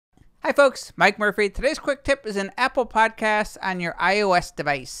Hi folks, Mike Murphy. Today's quick tip is an Apple Podcast on your iOS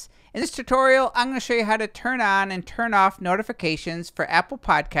device. In this tutorial, I'm going to show you how to turn on and turn off notifications for Apple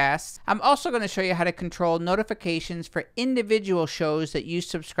Podcasts. I'm also going to show you how to control notifications for individual shows that you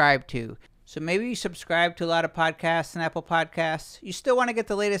subscribe to. So maybe you subscribe to a lot of podcasts and Apple Podcasts. You still want to get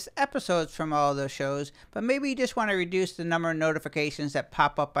the latest episodes from all of those shows, but maybe you just want to reduce the number of notifications that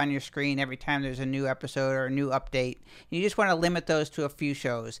pop up on your screen every time there's a new episode or a new update. You just want to limit those to a few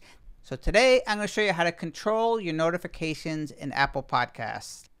shows. So today, I'm going to show you how to control your notifications in Apple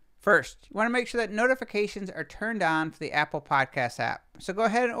Podcasts. First, you want to make sure that notifications are turned on for the Apple Podcasts app. So go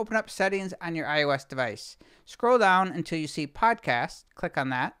ahead and open up Settings on your iOS device. Scroll down until you see Podcasts. Click on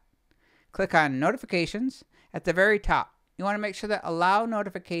that. Click on Notifications. At the very top, you want to make sure that Allow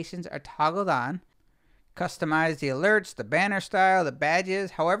Notifications are toggled on. Customize the alerts, the banner style, the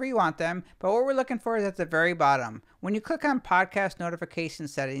badges, however you want them. But what we're looking for is at the very bottom. When you click on Podcast Notification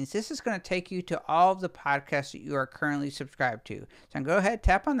Settings, this is going to take you to all of the podcasts that you are currently subscribed to. So go ahead,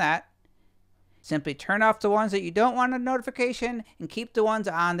 tap on that. Simply turn off the ones that you don't want a notification and keep the ones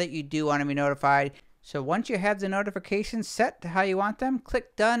on that you do want to be notified. So once you have the notifications set to how you want them,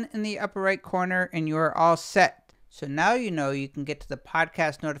 click Done in the upper right corner and you are all set. So now you know you can get to the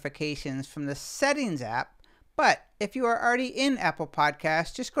podcast notifications from the Settings app. But if you are already in Apple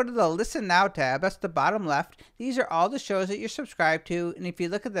Podcasts, just go to the Listen Now tab. That's the bottom left. These are all the shows that you're subscribed to. And if you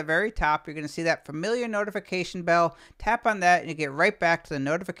look at the very top, you're going to see that familiar notification bell. Tap on that and you get right back to the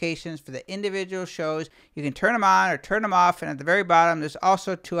notifications for the individual shows. You can turn them on or turn them off. And at the very bottom, there's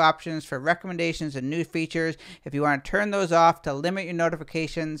also two options for recommendations and new features. If you want to turn those off to limit your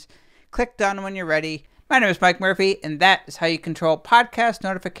notifications, click Done when you're ready. My name is Mike Murphy, and that is how you control podcast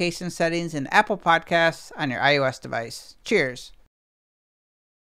notification settings in Apple Podcasts on your iOS device. Cheers.